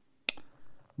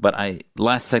 But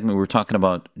last segment we were talking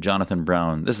about Jonathan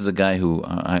Brown. This is a guy who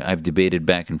I've debated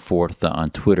back and forth on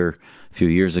Twitter a few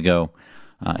years ago.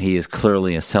 He is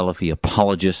clearly a Salafi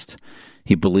apologist.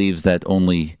 He believes that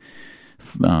only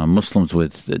Muslims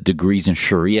with degrees in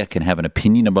Sharia can have an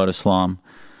opinion about Islam,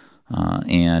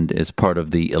 and is part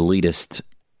of the elitist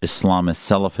Islamist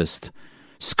Salafist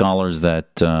scholars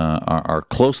that are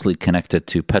closely connected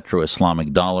to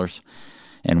petro-Islamic dollars.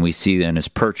 And we see in his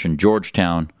perch in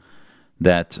Georgetown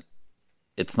that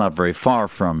it's not very far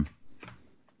from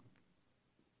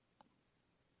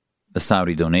the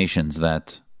Saudi donations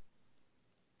that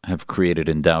have created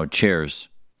endowed chairs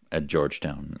at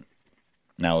Georgetown.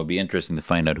 Now, it would be interesting to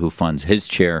find out who funds his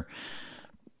chair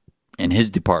in his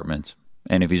department,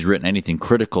 and if he's written anything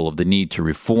critical of the need to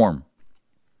reform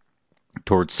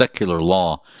towards secular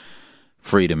law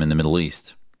freedom in the Middle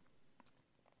East.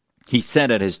 He said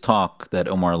at his talk that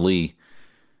Omar Lee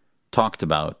talked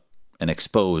about and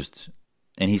exposed,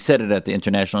 and he said it at the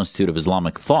International Institute of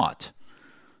Islamic Thought,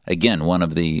 again, one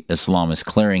of the Islamist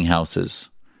clearinghouses,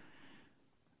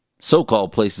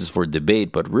 so-called places for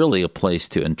debate, but really a place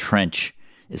to entrench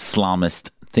Islamist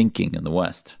thinking in the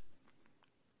West.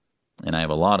 And I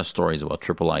have a lot of stories about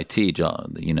IIIT.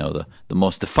 You know, the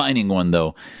most defining one,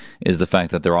 though, is the fact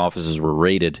that their offices were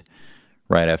raided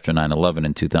right after 9/11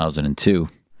 in 2002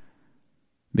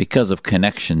 because of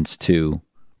connections to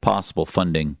possible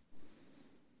funding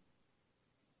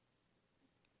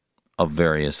of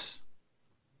various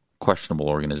questionable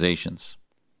organizations.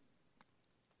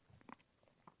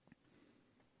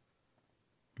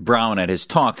 Brown at his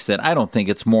talk said, I don't think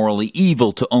it's morally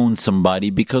evil to own somebody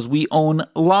because we own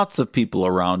lots of people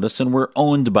around us and we're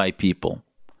owned by people.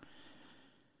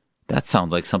 That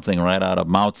sounds like something right out of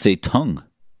Mao Zedong.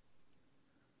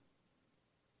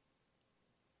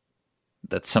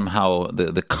 That somehow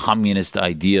the communist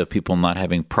idea of people not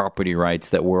having property rights,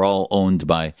 that we're all owned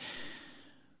by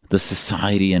the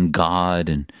society and God,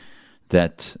 and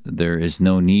that there is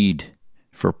no need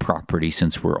for property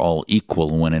since we're all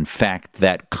equal, when in fact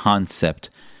that concept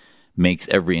makes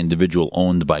every individual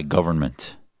owned by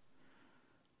government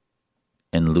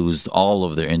and lose all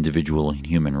of their individual and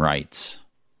human rights.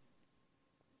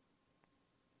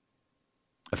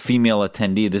 A female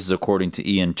attendee, this is according to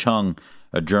Ian Chung,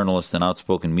 a journalist and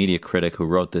outspoken media critic who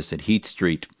wrote this at Heat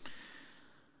Street.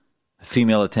 A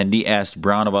female attendee asked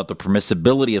Brown about the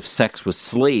permissibility of sex with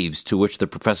slaves, to which the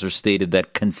professor stated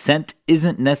that consent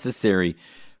isn't necessary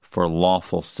for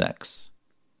lawful sex.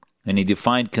 And he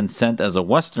defined consent as a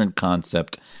Western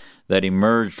concept that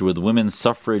emerged with women's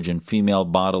suffrage and female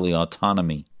bodily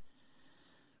autonomy.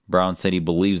 Brown said he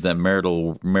believes that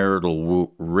marital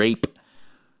rape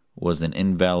was an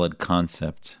invalid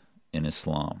concept in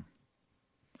Islam.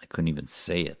 I couldn't even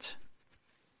say it.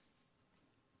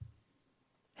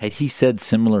 Had he said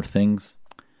similar things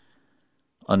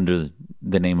under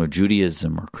the name of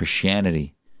Judaism or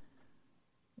Christianity,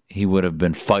 he would have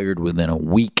been fired within a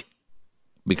week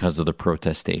because of the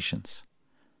protestations.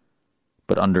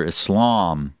 But under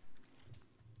Islam,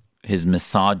 his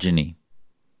misogyny,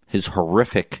 his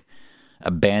horrific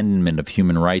abandonment of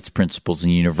human rights principles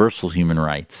and universal human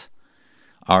rights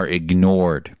are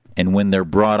ignored. And when they're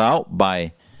brought out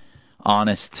by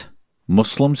honest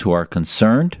Muslims who are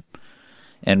concerned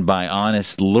and by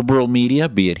honest liberal media,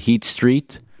 be it Heat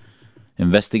Street,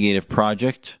 Investigative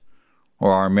Project,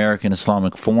 or our American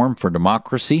Islamic Forum for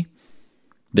Democracy,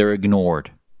 they're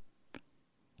ignored.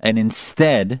 And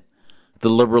instead, the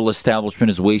liberal establishment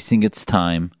is wasting its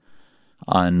time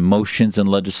on motions and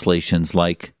legislations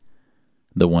like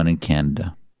the one in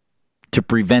Canada to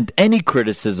prevent any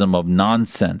criticism of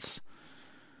nonsense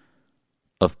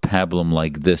of pablum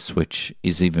like this, which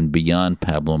is even beyond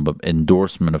pablum, but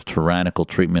endorsement of tyrannical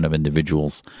treatment of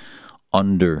individuals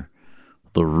under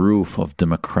the roof of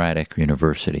democratic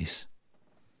universities.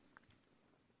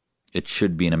 It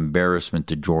should be an embarrassment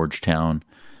to Georgetown.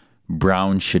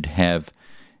 Brown should have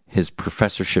his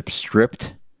professorship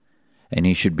stripped, and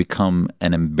he should become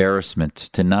an embarrassment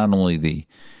to not only the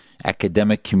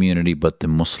academic community, but the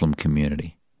Muslim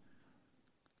community.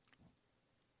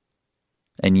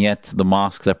 And yet, the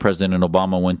mosque that President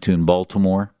Obama went to in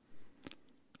Baltimore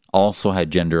also had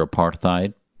gender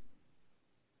apartheid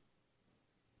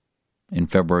in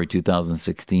February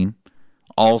 2016.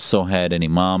 Also had an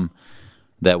imam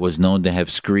that was known to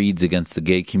have screeds against the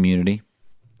gay community.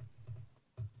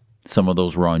 Some of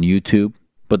those were on YouTube,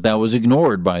 but that was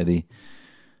ignored by the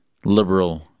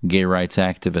liberal gay rights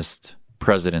activist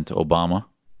President Obama.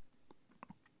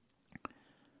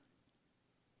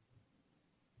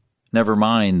 Never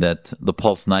mind that the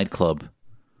Pulse nightclub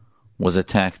was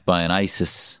attacked by an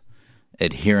ISIS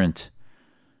adherent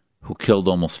who killed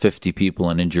almost 50 people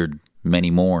and injured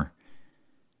many more.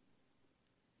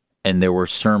 And there were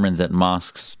sermons at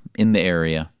mosques in the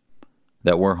area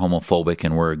that were homophobic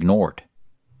and were ignored.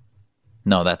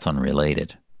 No, that's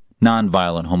unrelated.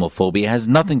 Nonviolent homophobia has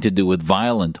nothing to do with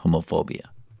violent homophobia.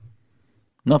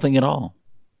 Nothing at all.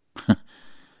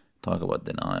 Talk about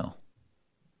denial.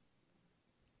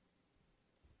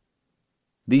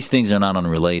 These things are not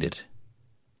unrelated.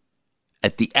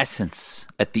 At the essence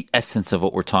of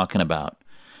what we're talking about,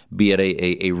 be it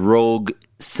a rogue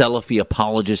Salafi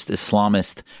apologist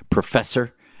Islamist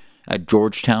professor at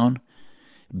Georgetown,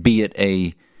 be it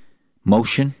a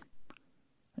motion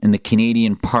in the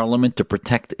Canadian Parliament to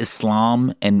protect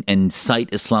Islam and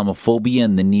cite Islamophobia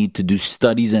and the need to do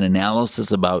studies and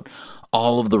analysis about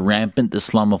all of the rampant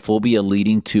Islamophobia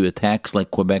leading to attacks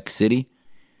like Quebec City.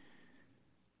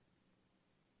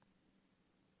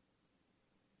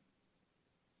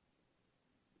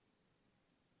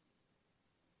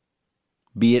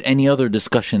 Be it any other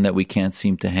discussion that we can't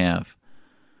seem to have,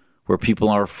 where people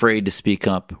are afraid to speak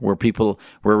up, where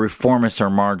reformists are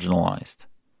marginalized,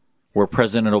 where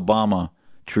President Obama,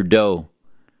 Trudeau,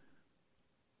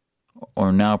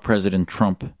 or now President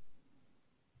Trump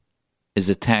is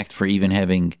attacked for even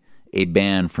having a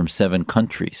ban from 7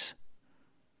 countries.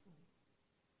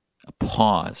 A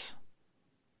pause.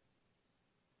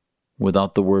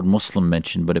 Without the word Muslim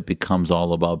mentioned, but it becomes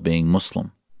all about being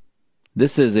Muslim.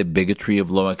 This is a bigotry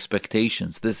of low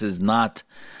expectations. This is not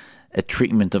a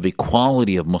treatment of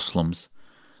equality of Muslims,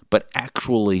 but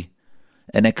actually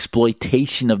an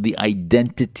exploitation of the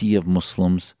identity of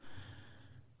Muslims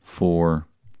for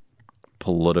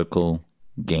political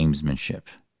gamesmanship.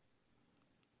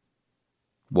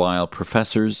 While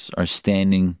professors are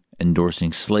standing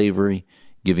endorsing slavery,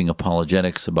 giving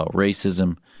apologetics about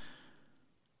racism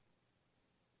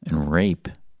and rape,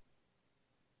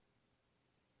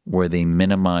 where they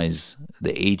minimize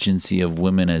the agency of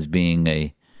women as being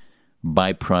a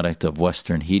byproduct of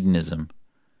Western hedonism,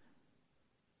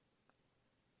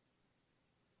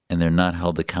 and they're not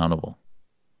held accountable.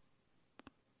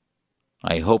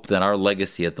 I hope that our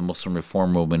legacy at the Muslim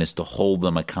Reform Movement is to hold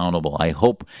them accountable. I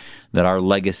hope that our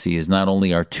legacy is not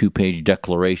only our 2-page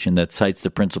declaration that cites the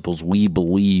principles we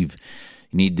believe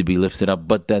need to be lifted up,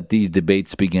 but that these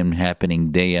debates begin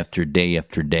happening day after day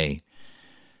after day.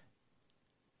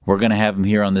 We're going to have them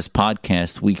here on this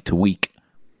podcast week to week.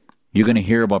 You're going to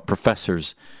hear about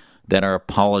professors that are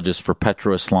apologists for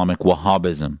petro-Islamic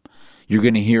Wahhabism. You're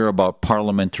going to hear about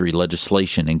parliamentary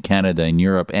legislation in Canada, in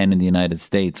Europe, and in the United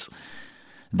States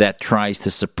that tries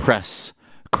to suppress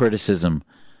criticism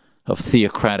of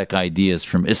theocratic ideas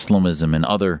from Islamism and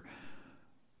other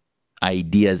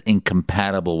ideas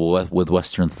incompatible with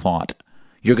Western thought.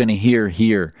 You're going to hear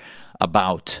here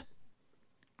about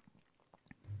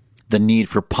the need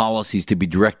for policies to be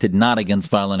directed not against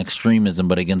violent extremism,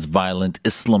 but against violent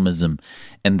Islamism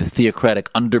and the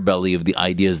theocratic underbelly of the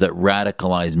ideas that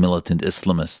radicalize militant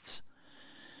Islamists.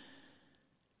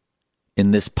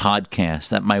 In this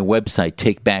podcast, at my website,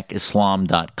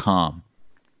 takebackislam.com,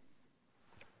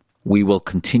 we will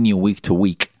continue week to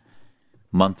week,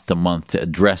 month to month, to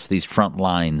address these front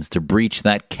lines, to breach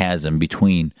that chasm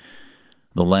between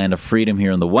the land of freedom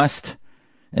here in the West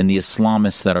and the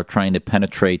Islamists that are trying to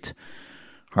penetrate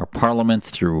our parliaments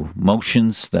through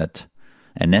motions that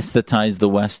anesthetize the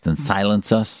West and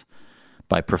silence us,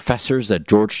 by professors at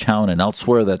Georgetown and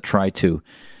elsewhere that try to,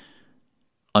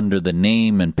 under the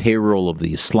name and payroll of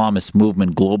the Islamist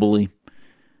movement globally,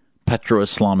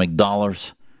 petro-Islamic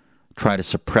dollars, try to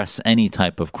suppress any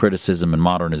type of criticism and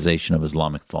modernization of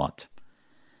Islamic thought.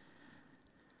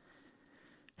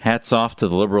 Hats off to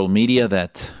the liberal media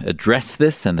that address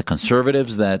this and the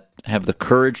conservatives that have the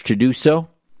courage to do so.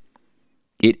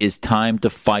 It is time to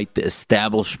fight the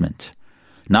establishment,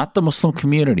 not the Muslim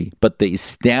community, but the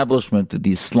establishment of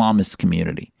the Islamist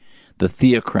community, the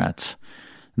theocrats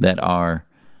that are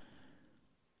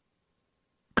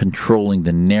controlling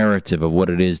the narrative of what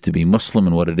it is to be Muslim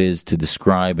and what it is to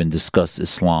describe and discuss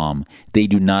Islam. They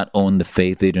do not own the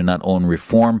faith. They do not own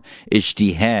reform.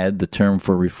 Ijtihad, the term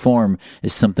for reform,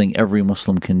 is something every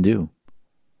Muslim can do.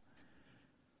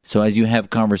 So as you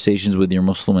have conversations with your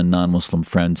Muslim and non-Muslim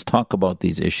friends, talk about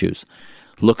these issues.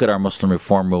 Look at our Muslim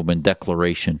Reform Movement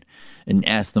declaration and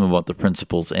ask them about the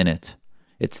principles in it.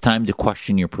 It's time to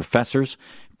question your professors,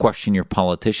 question your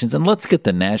politicians, and let's get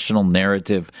the national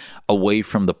narrative away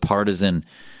from the partisan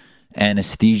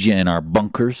anesthesia in our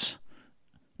bunkers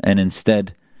and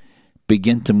instead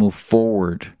begin to move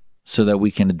forward so that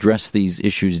we can address these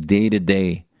issues day to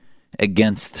day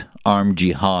against armed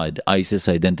jihad, ISIS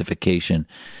identification,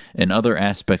 and other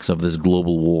aspects of this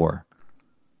global war.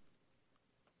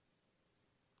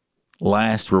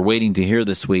 Last, we're waiting to hear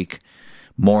this week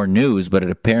more news, but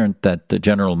it's apparent that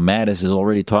General Mattis is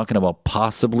already talking about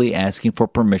possibly asking for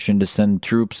permission to send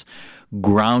troops,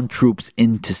 ground troops,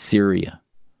 into Syria.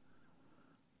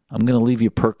 I'm going to leave you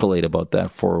percolate about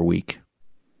that for a week.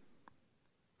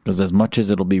 Because as much as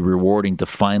it'll be rewarding to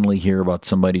finally hear about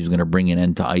somebody who's going to bring an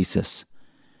end to ISIS,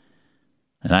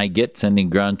 and I get sending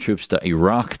ground troops to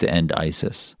Iraq to end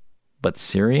ISIS, but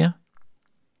Syria?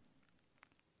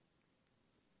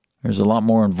 There's a lot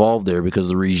more involved there because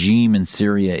the regime in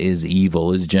Syria is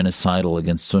evil, is genocidal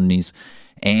against Sunnis,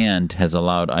 and has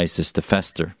allowed ISIS to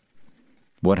fester.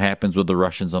 What happens with the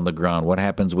Russians on the ground? What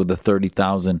happens with the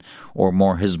 30,000 or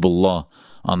more Hezbollah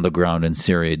on the ground in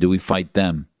Syria? Do we fight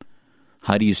them?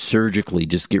 How do you surgically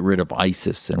just get rid of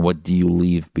ISIS, and what do you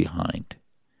leave behind?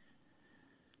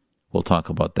 We'll talk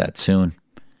about that soon.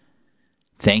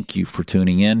 Thank you for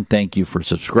tuning in. Thank you for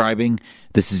subscribing.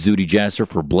 This is Zuhdi Jasser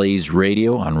for Blaze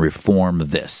Radio on Reform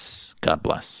This. God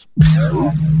bless.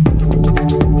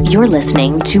 You're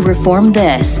listening to Reform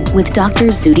This with Dr.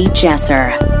 Zuhdi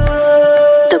Jasser.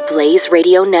 The Blaze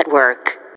Radio Network.